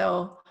 yeah.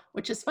 So,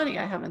 which is funny,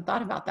 I haven't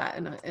thought about that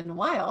in a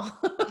while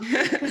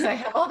because I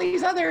have all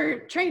these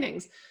other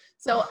trainings.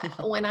 So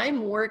when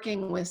I'm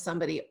working with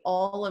somebody,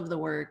 all of the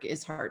work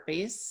is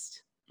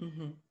heart-based.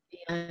 Mm-hmm.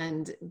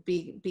 And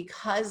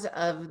because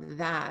of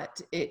that,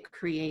 it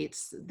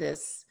creates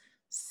this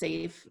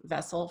safe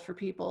vessel for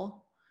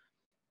people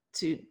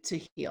to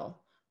heal.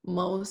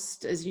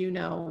 Most, as you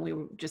know, we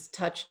just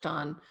touched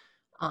on,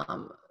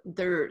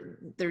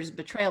 there's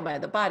betrayal by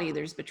the body,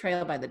 there's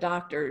betrayal by the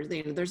doctor.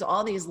 There's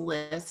all these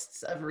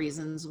lists of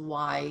reasons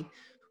why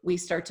we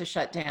start to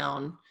shut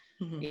down,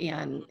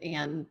 Mm-hmm.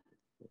 and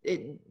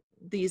it,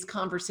 these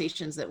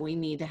conversations that we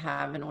need to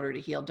have in order to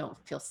heal don't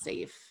feel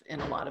safe in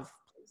a lot of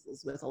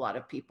places with a lot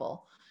of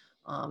people.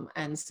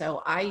 And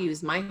so I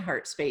use my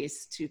heart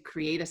space to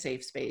create a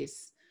safe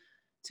space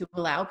to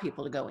allow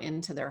people to go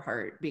into their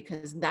heart,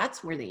 because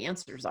that's where the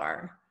answers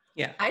are.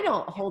 Yeah. I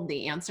don't hold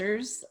the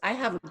answers. I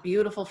have a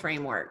beautiful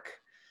framework,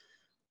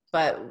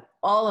 but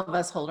all of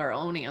us hold our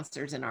own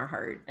answers in our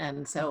heart.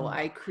 And so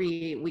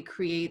we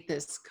co-create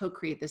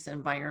this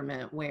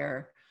environment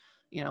where,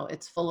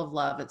 it's full of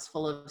love, it's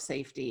full of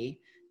safety,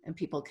 and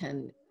people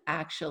can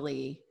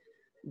actually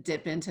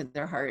dip into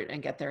their heart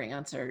and get their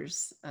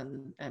answers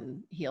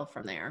and heal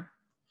from there.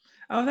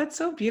 Oh, that's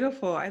so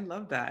beautiful. I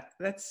love that.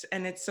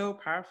 And it's so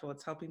powerful.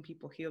 It's helping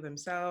people heal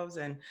themselves.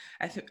 And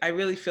I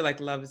really feel like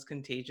love is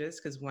contagious,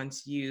 because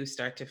once you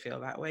start to feel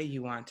that way,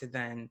 you want to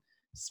then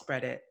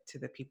spread it to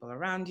the people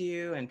around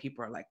you. And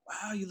people are like,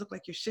 wow, you look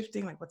like you're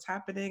shifting, like what's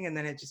happening? And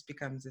then it just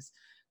becomes this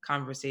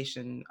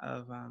conversation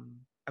of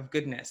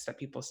goodness that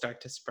people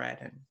start to spread.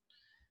 And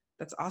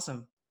that's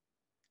awesome.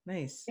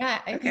 Nice.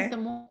 Yeah, I think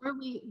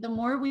Okay. the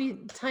more we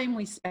time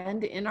we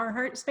spend in our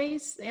heart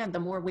space, and the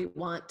more we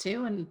want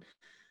to, and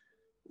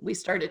we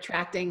start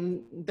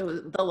attracting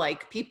the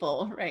like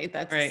people, right?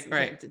 Right,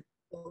 right. It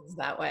builds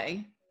that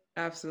way.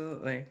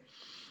 Absolutely.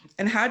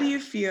 And how do you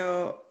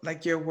feel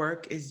like your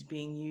work is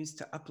being used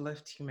to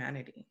uplift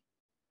humanity?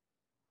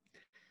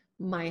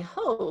 My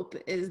hope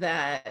is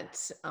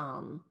that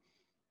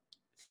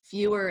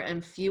fewer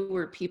and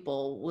fewer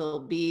people will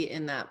be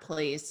in that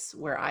place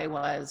where I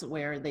was,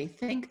 where they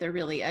think they're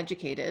really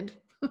educated,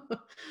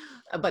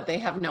 but they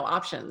have no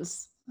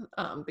options.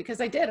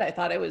 Because I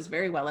thought I was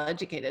very well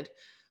educated.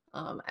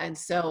 And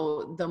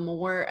so the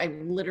more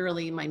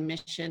my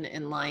mission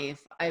in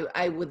life,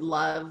 I would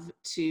love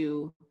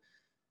to,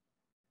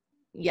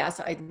 yes,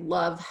 I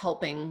love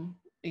helping,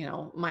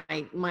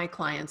 my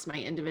clients, my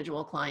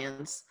individual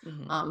clients.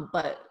 Mm-hmm.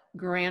 But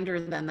grander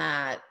than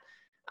that,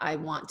 I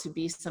want to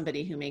be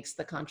somebody who makes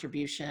the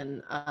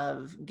contribution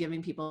of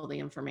giving people the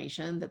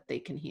information that they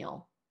can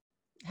heal,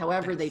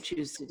 however they Nice.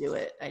 choose to do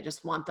it. I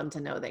just want them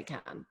to know they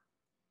can.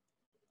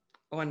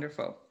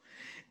 Wonderful.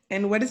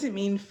 And what does it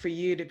mean for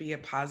you to be a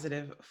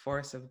positive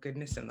force of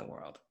goodness in the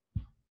world?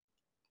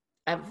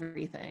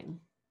 Everything.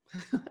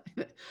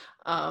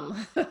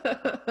 um,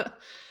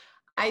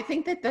 I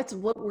think that that's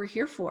what we're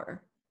here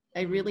for.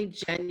 I really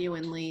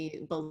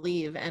genuinely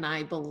believe, and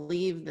I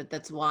believe that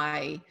that's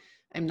why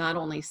I'm not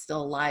only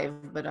still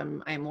alive, but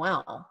I'm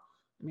well.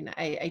 I mean,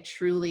 I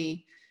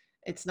truly,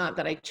 it's not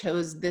that I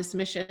chose this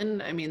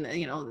mission. I mean,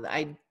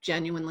 I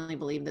genuinely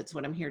believe that's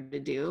what I'm here to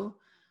do.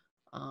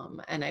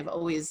 And I've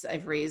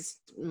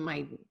raised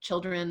my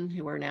children,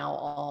 who are now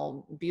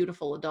all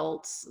beautiful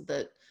adults,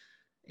 that,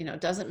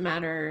 it doesn't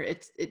matter.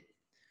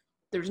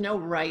 There's no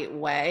right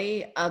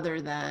way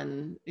other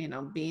than,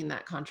 being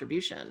that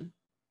contribution.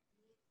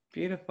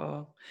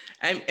 Beautiful.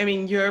 I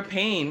mean, your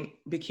pain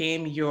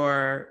became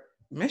your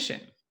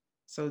mission.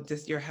 So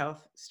just your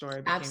health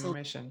story became your Absolutely.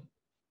 mission.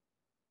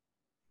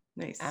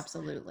 Nice.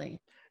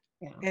 Absolutely.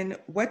 Yeah. And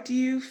what do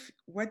you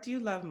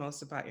love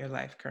most about your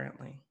life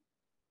currently?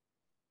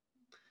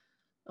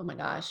 Oh my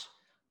gosh.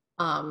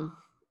 Um,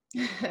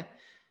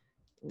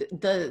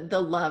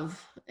 the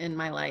love in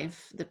my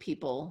life, the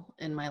people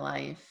in my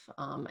life,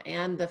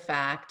 and the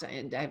fact,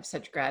 and I have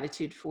such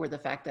gratitude for the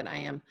fact that I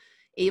am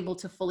able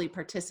to fully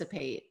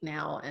participate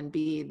now and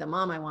be the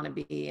mom I want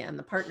to be, and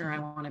the partner I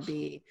want to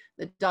be,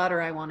 the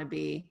daughter I want to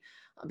be,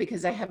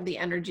 because I have the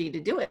energy to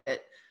do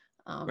it.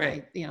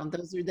 Right.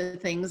 Those are the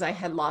things I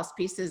had lost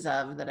pieces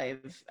of that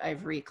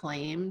I've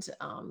reclaimed.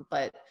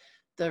 But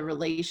the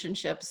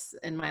relationships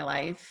in my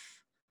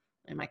life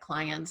and my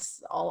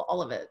clients,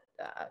 all of it,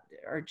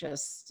 are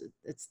just,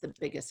 it's the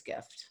biggest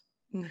gift.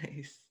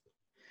 Nice.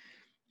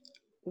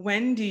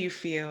 When do you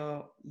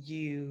feel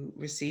you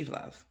receive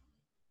love?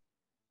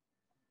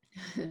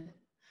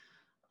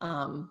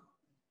 um,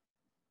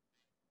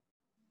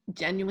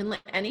 Genuinely,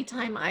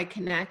 anytime I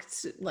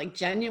connect, like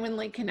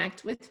genuinely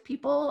connect with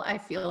people, I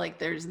feel like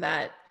there's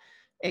that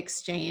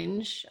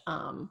exchange.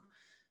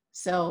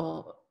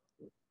 So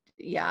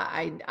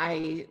yeah,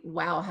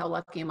 wow, how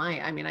lucky am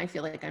I? I mean, I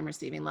feel like I'm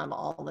receiving love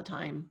all the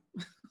time.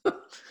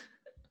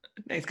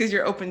 Nice, because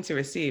you're open to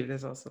receive.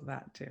 There's also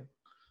that too.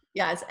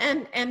 Yes,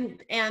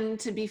 and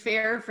to be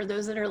fair, for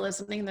those that are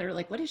listening that are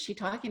like, what is she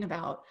talking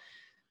about?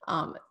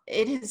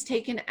 It has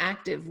taken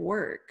active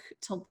work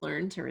to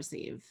learn to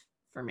receive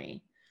for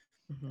me.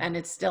 Mm-hmm. And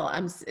it's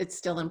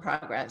still in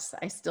progress.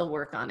 I still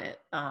work on it,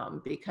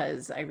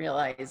 because I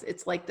realize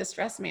it's like the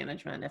stress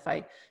management. If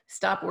I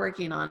stop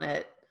working on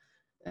it,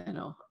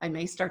 I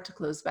may start to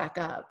close back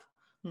up.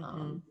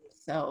 Mm-hmm.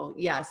 So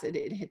yes,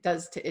 it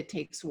does, it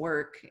takes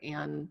work.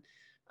 And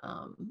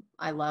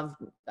I love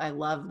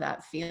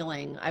that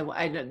feeling.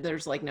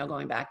 There's like no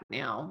going back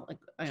now. Like,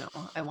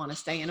 I want to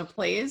stay in a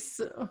place.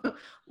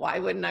 Why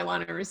wouldn't I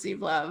want to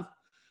receive love?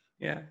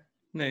 Yeah,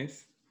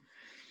 nice.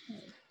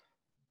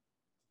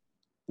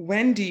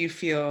 When do you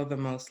feel the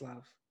most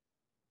love?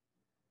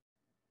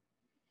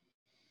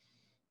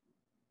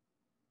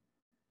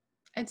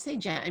 I'd say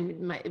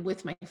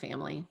with my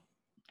family.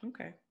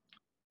 Okay.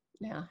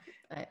 Yeah,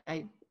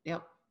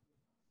 yep.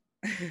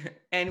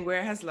 And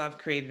where has love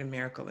created a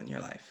miracle in your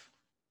life?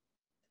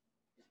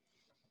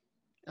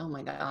 Oh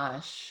my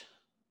gosh.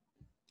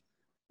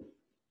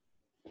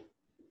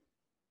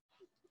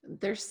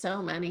 There's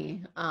so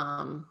many.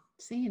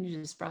 See, you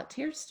just brought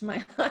tears to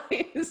my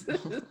eyes.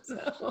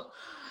 So,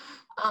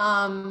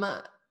 um,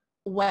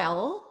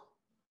 well,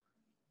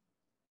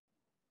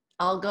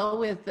 I'll go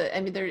with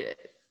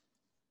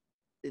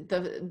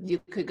you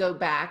could go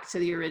back to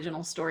the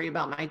original story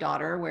about my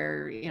daughter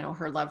where,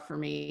 her love for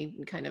me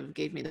kind of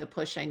gave me the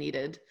push I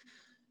needed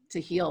to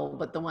heal.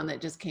 But the one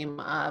that just came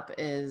up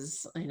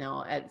is,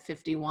 at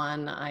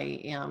 51,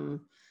 I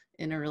am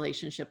in a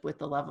relationship with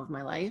the love of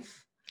my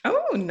life.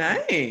 Oh,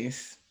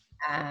 nice.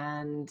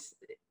 And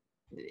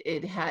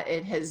it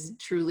has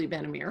truly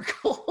been a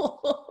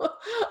miracle.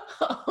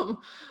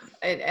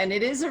 And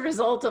it is a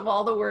result of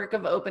all the work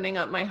of opening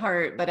up my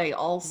heart. But I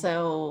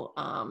also,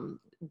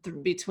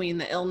 between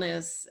the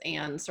illness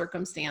and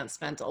circumstance,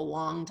 spent a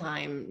long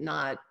time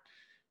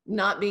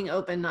not being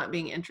open, not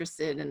being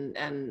interested,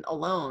 and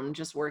alone,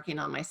 just working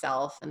on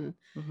myself and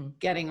Mm-hmm.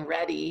 getting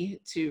ready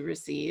to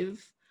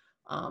receive,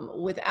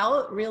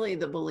 without really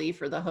the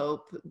belief or the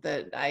hope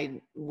that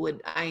I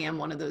am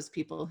one of those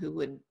people who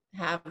would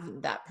have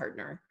that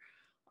partner.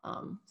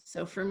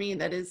 So for me,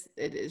 it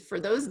is for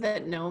those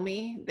that know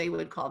me, they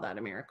would call that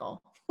a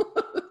miracle.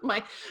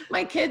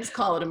 my kids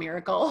call it a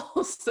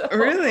miracle. So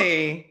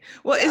Really?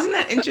 Well, yeah. isn't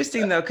that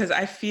interesting though? Because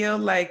I feel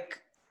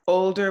like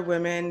older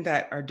women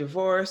that are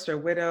divorced or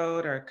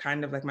widowed are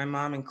kind of like my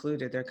mom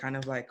included. They're kind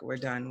of like, we're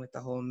done with the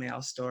whole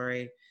male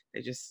story.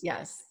 They just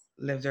Yes.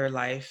 live their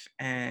life.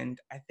 And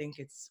I think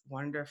it's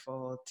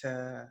wonderful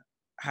to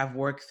have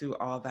worked through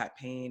all that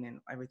pain and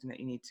everything that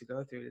you need to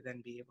go through to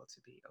then be able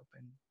to be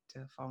open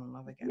to fall in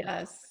love again.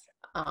 Yes.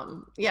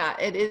 Yeah,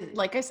 it is.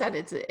 Like I said,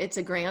 it's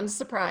a grand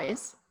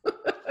surprise.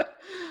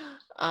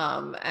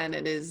 And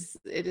it is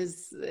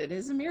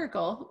a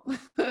miracle,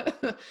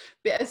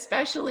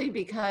 especially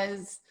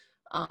because,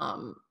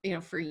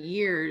 for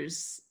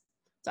years,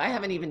 so I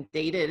haven't even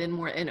dated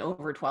in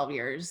over 12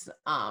 years.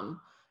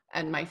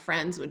 And my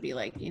friends would be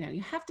like,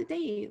 you have to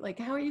date. Like,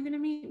 how are you going to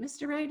meet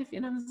Mr. Right?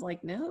 I was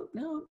like, no,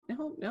 no,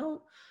 no,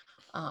 no.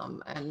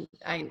 And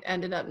I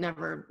ended up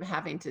never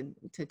having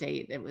to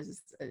date. It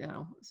was,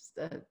 just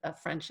a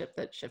friendship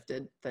that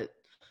shifted, that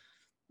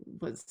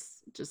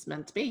was just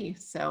meant to be.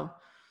 So,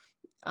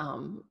 I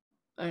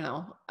don't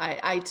know.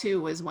 I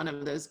too was one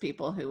of those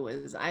people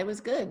I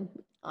was good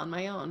on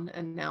my own,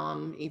 and now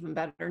I'm even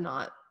better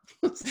not.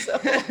 So.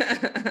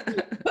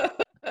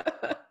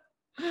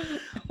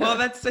 Well,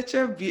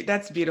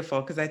 that's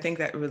beautiful, because I think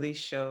that really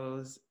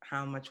shows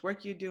how much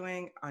work you're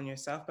doing on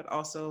yourself, but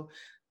also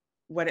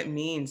what it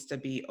means to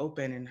be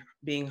open and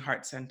being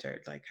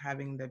heart-centered, like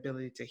having the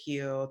ability to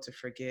heal, to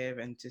forgive,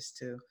 and just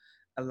to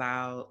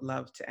allow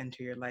love to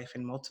enter your life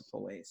in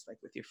multiple ways. Like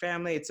with your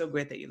family, it's so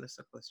great that you live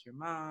so close to your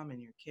mom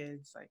and your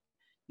kids. Like,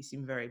 you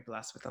seem very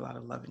blessed with a lot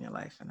of love in your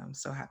life, and I'm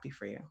so happy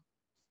for you.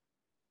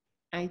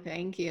 I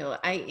thank you.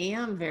 I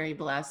am very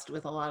blessed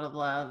with a lot of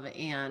love.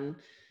 And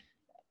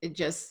it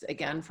just,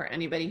 again, for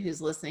anybody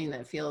who's listening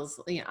that feels,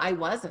 I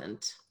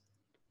wasn't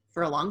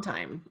for a long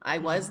time. I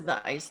was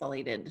the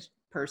isolated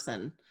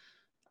person.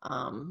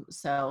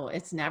 So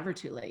it's never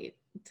too late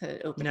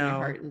to open your No.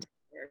 heart and do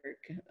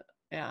work.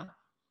 Yeah.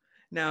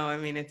 No, I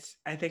mean,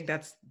 I think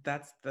that's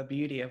the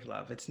beauty of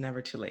love. It's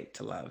never too late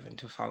to love and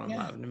to fall in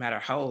Yeah. love, no matter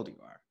how old you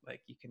are.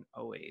 Like, you can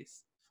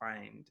always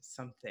find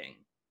something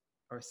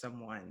or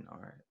someone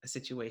or a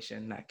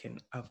situation that can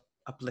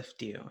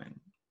uplift you and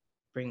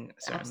bring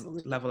a certain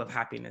Absolutely. level of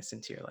happiness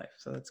into your life.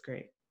 So that's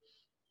great.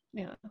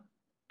 Yeah.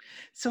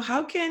 So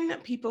how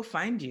can people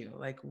find you?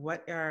 Like,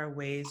 what are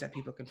ways that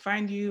people can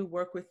find you,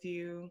 work with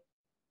you?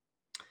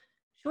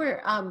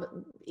 Sure.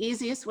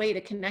 Easiest way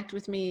to connect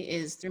with me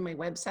is through my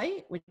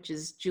website, which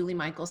is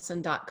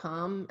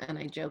juliemichelson.com. And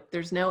I joke,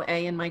 there's no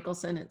A in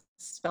Michelson, it's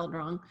spelled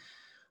wrong.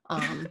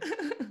 Um,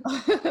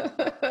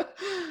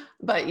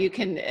 but you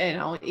can,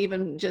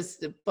 even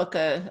just book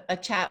a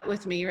chat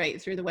with me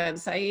right through the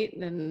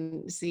website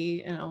and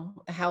see,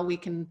 how we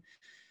can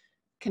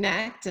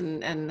connect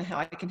and how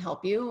I can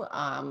help you.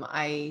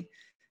 I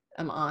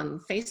am on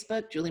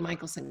Facebook, Julie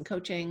Michelson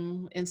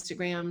Coaching,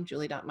 Instagram,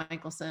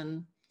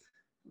 julie.michelson,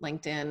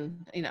 LinkedIn,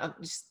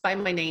 just by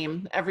my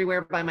name,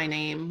 everywhere by my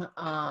name.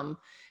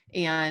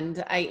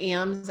 And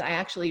I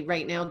actually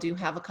right now do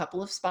have a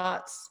couple of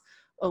spots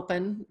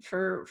open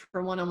for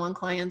one-on-one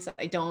clients.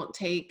 I don't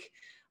take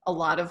a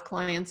lot of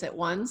clients at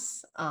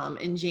once.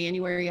 In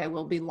January, I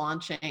will be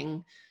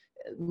launching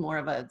more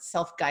of a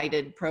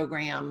self-guided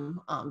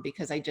program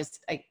because I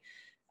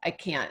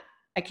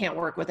can't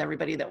work with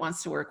everybody that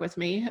wants to work with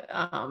me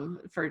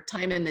for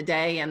time in the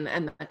day and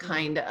the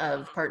kind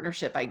of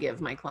partnership I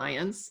give my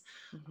clients.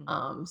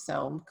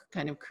 So I'm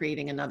kind of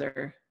creating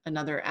another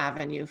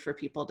avenue for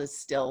people to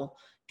still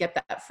get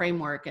that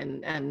framework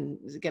and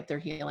get their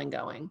healing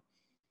going.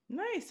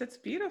 Nice. That's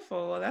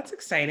beautiful. Well, that's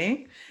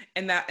exciting.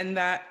 And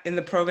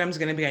the program is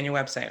going to be on your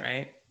website,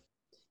 right?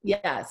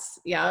 Yes.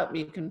 Yeah.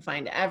 You can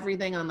find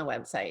everything on the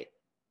website.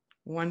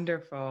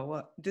 Wonderful.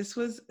 Well, this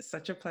was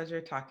such a pleasure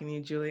talking to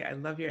you, Julie. I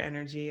love your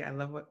energy. I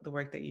love the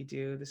work that you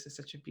do. This is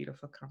such a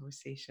beautiful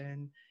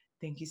conversation.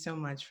 Thank you so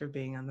much for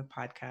being on the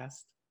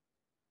podcast.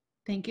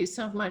 Thank you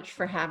so much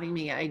for having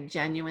me. I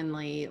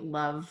genuinely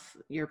love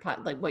your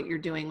what you're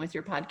doing with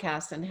your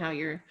podcast and how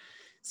you're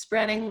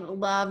spreading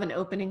love and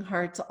opening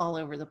hearts all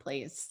over the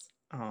place.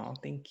 Oh,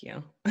 thank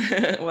you.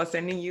 Well,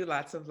 sending you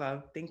lots of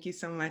love. Thank you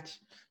so much.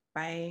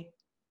 Bye.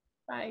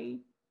 Bye.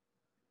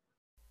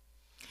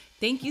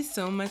 Thank you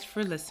so much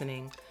for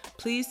listening.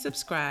 Please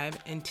subscribe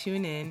and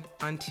tune in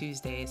on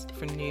Tuesdays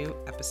for new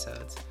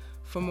episodes.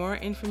 For more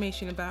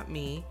information about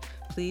me,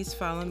 please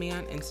follow me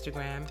on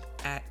Instagram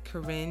at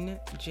Corinne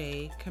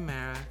J.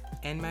 Camara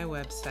and my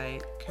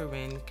website,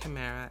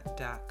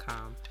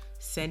 CorinneCamara.com.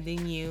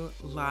 Sending you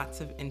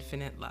lots of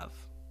infinite love.